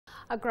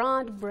A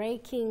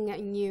groundbreaking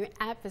new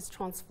app is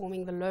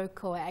transforming the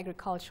local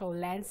agricultural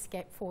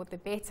landscape for the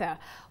better.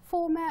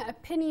 Former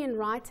opinion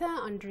writer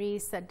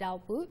Andries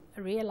D'Alebout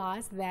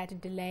realized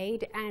that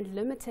delayed and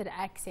limited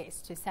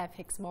access to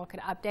Safex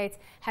market updates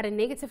had a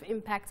negative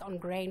impact on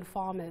grain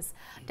farmers.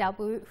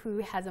 D'Alebout, who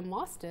has a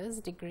master's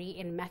degree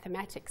in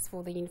mathematics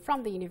from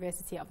the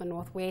University of the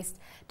Northwest,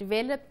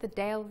 developed the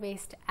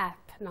Dalevest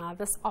app. Now,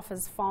 this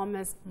offers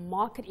farmers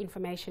market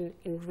information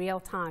in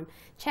real time,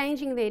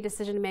 changing their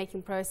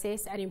decision-making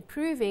process and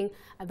improving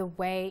the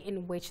way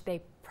in which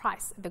they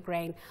price the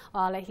grain.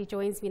 He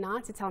joins me now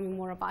to tell me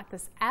more about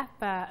this app.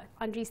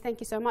 Andries, thank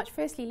you so much.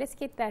 Firstly, let's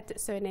get that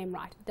surname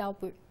right.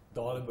 D'Alebout.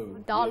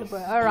 D'Alebout. D'Alebout.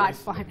 Yes. All right,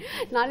 Yes. fine.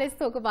 Now let's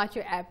talk about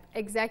your app.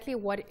 Exactly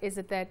what is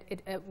it that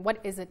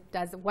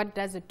what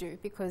does it do?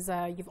 Because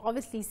you've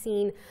obviously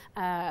seen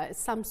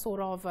some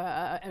sort of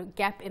a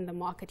gap in the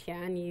market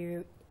here, and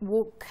you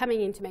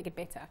coming in to make it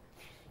better.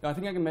 Yeah, I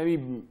think I can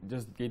maybe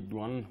just get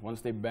one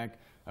step back.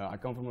 I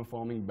come from a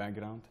farming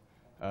background.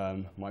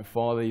 My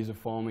father is a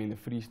farmer in the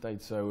Free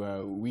State,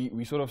 so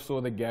we sort of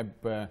saw the gap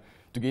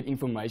to get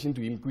information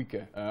to him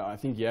quicker. I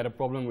think he had a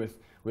problem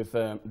with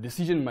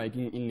decision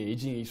making in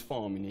hedging his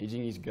farm, in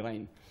hedging his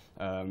grain.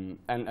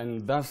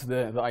 And thus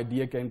the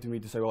idea came to me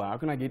to say, well, how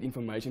can I get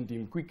information to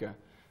him quicker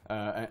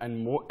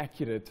and more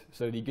accurate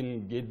so that he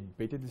can get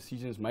better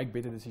decisions, make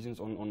better decisions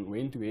on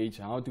when to hedge,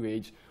 how to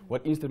hedge,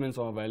 what instruments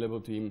are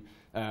available to him,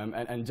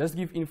 and just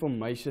give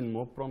information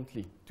more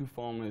promptly to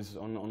farmers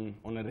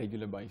on a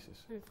regular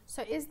basis.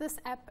 So is this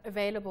app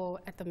available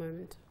at the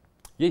moment?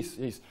 Yes,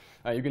 yes.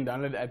 You can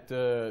download it at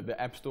the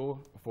App Store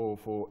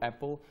for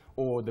Apple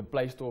or the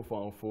Play Store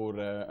for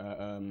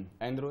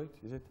Android,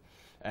 is it?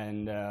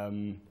 And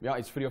yeah,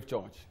 it's free of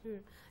charge.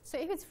 So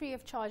if it's free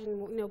of charge, and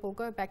we'll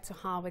go back to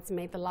how it's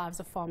made the lives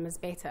of farmers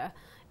better.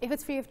 If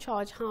it's free of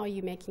charge, how are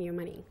you making your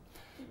money?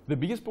 The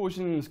biggest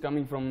portion is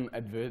coming from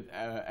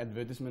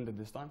advertisement at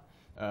this time.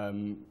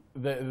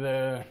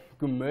 The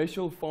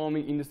commercial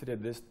farming industry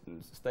at this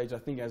stage, I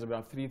think, has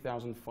about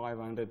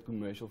 3,500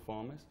 commercial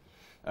farmers.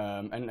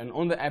 And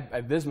on the app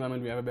at this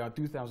moment, we have about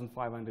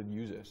 2,500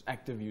 users,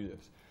 active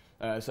users.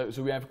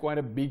 So we have quite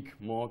a big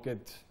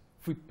market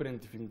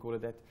footprint, if you can call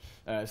it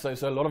that. So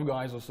a lot of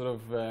guys are sort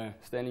of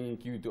standing in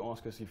queue to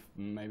ask us if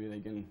maybe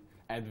they can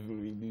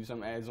do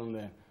some ads on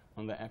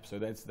the app. So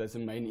that's the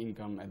main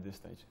income at this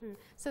stage.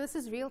 So this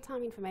is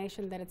real-time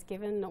information that it's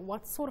given.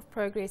 What sort of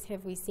progress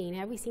have we seen?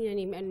 Have we seen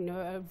any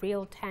a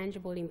real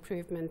tangible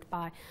improvement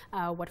by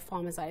what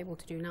farmers are able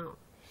to do now?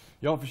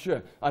 Yeah, for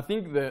sure. I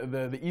think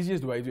the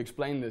easiest way to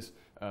explain this,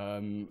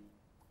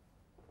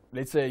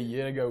 let's say a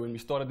year ago when we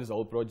started this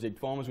whole project,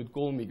 farmers would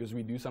call me because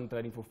we do some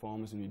trading for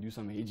farmers and we do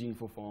some hedging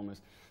for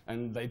farmers.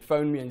 And they'd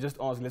phone me and just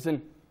ask,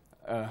 listen,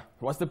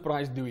 what's the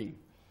price doing?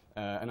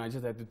 And I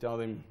just had to tell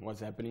them what's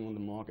happening on the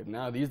market.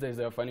 Now, these days,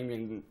 they're phoning me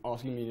and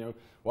asking me,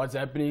 what's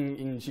happening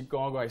in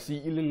Chicago. I see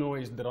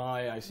Illinois is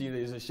dry. I see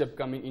there's a ship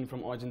coming in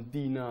from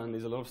Argentina, and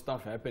there's a lot of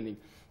stuff happening.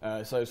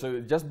 So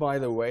just by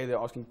the way they're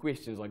asking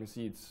questions, I can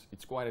see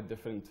it's quite a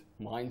different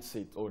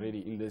mindset already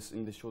in this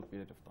short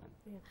period of time.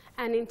 Yeah.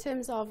 And in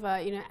terms of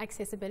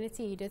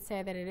accessibility, you did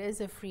say that it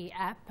is a free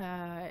app.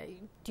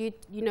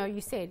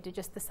 You said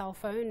just the cell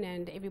phone,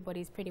 and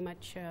everybody's pretty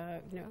much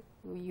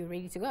you're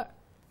ready to go.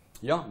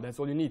 Yeah, that's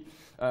all you need.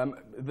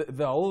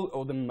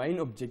 The main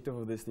objective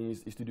of this thing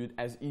is to do it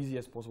as easy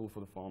as possible for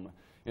the farmer.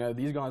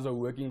 These guys are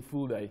working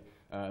full day.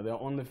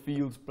 They're on the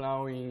fields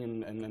plowing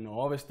and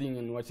harvesting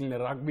and watching the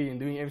rugby and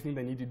doing everything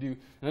they need to do.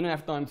 They don't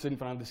have time to sit in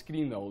front of the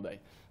screen the whole day.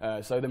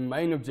 So the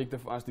main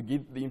objective for us to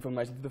get the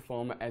information to the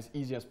farmer as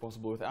easy as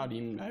possible without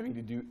him having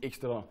to do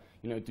extra,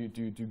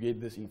 to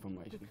get this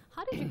information.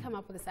 How did you come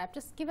up with this app?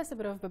 Just give us a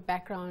bit of a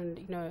background,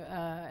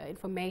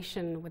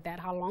 information with that.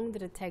 How long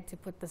did it take to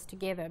put this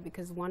together?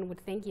 Because one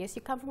would think, yes,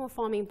 you come from a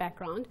farming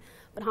background,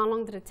 but how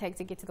long did it take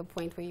to get to the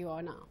point where you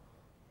are now?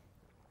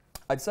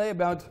 I'd say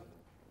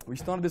we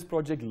started this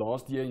project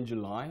last year in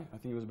July. I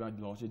think it was about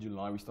last year,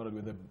 July, we started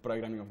with the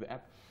programming of the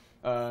app.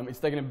 It's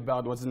taken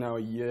about, what's now, a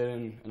year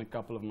and a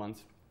couple of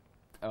months.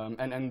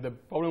 And the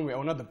problem,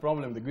 or not the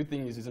problem, the good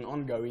thing is it's an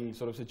ongoing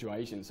sort of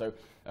situation. So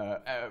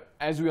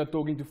as we are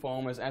talking to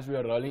farmers, as we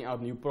are rolling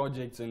out new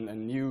projects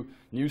and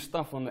new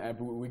stuff on the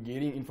app, we're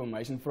getting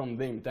information from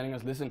them, telling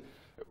us, listen,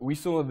 we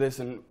saw this,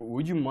 and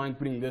would you mind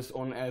putting this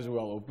on as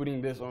well, or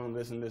putting this on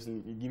this,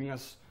 and giving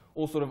us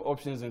all sort of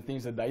options and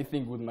things that they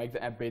think would make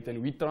the app better, and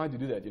we try to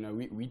do that.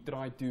 We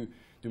try to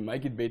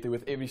make it better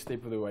with every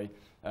step of the way.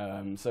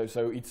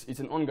 So it's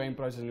an ongoing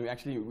process, and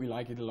we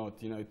like it a lot.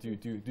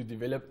 To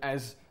develop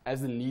as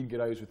the need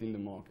grows within the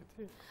market.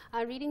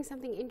 Reading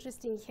something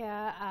interesting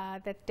here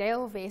that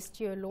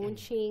Dalevest, you're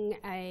launching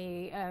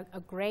a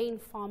Grain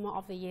Farmer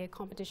of the Year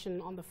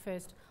competition on the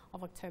 1st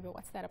of October.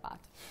 What's that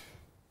about?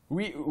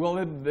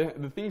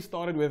 The thing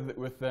started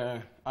with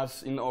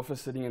us in the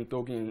office sitting and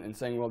talking and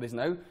saying, well, there's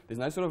no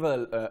sort of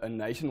a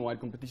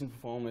nationwide competition for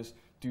farmers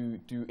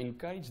to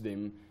encourage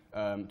them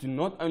to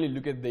not only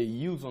look at their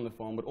yields on the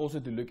farm, but also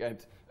to look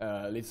at,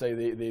 let's say,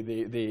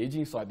 their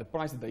hedging side, the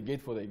price that they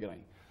get for their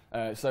grain.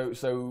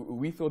 So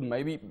we thought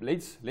maybe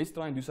let's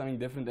try and do something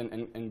different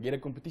and get a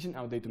competition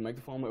out there to make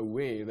the farmer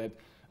aware that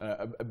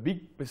a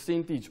big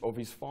percentage of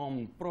his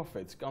farm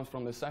profits comes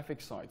from the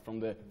Safex side, from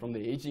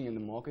the hedging and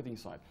the marketing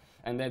side,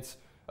 and that's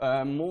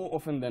more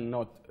often than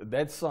not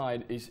that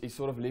side is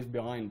sort of left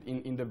behind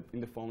in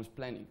the farmer's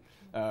planning.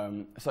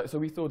 So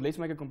we thought, let's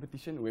make a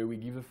competition where we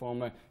give the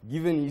farmer,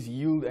 given his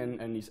yield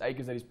and his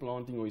acres that he's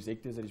planting or his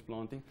hectares that he's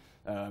planting,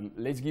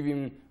 let's give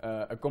him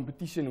a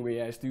competition where he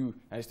has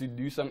to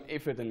do some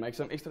effort and make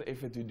some extra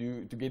effort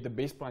to get the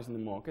best price in the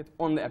market.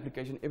 On the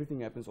application,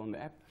 everything happens on the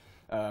app.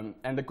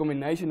 And the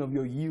combination of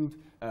your yield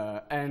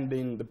and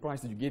then the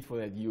price that you get for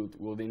that yield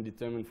will then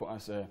determine for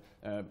us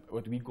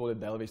what we call a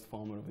Dalevest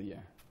Farmer of the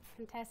Year.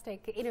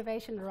 Fantastic.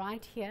 Innovation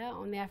right here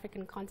on the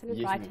African continent,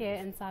 yes, right here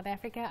in South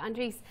Africa.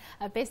 Andries,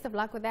 best of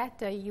luck with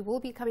that. You will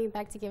be coming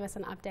back to give us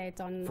an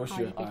update on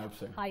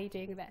how you're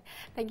doing that.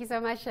 Thank you so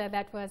much.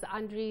 That was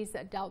Andries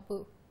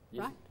D'Alebout,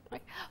 yes.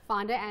 Right?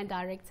 Founder and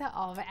Director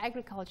of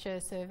Agriculture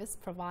Service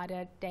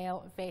Provider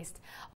Dalevest.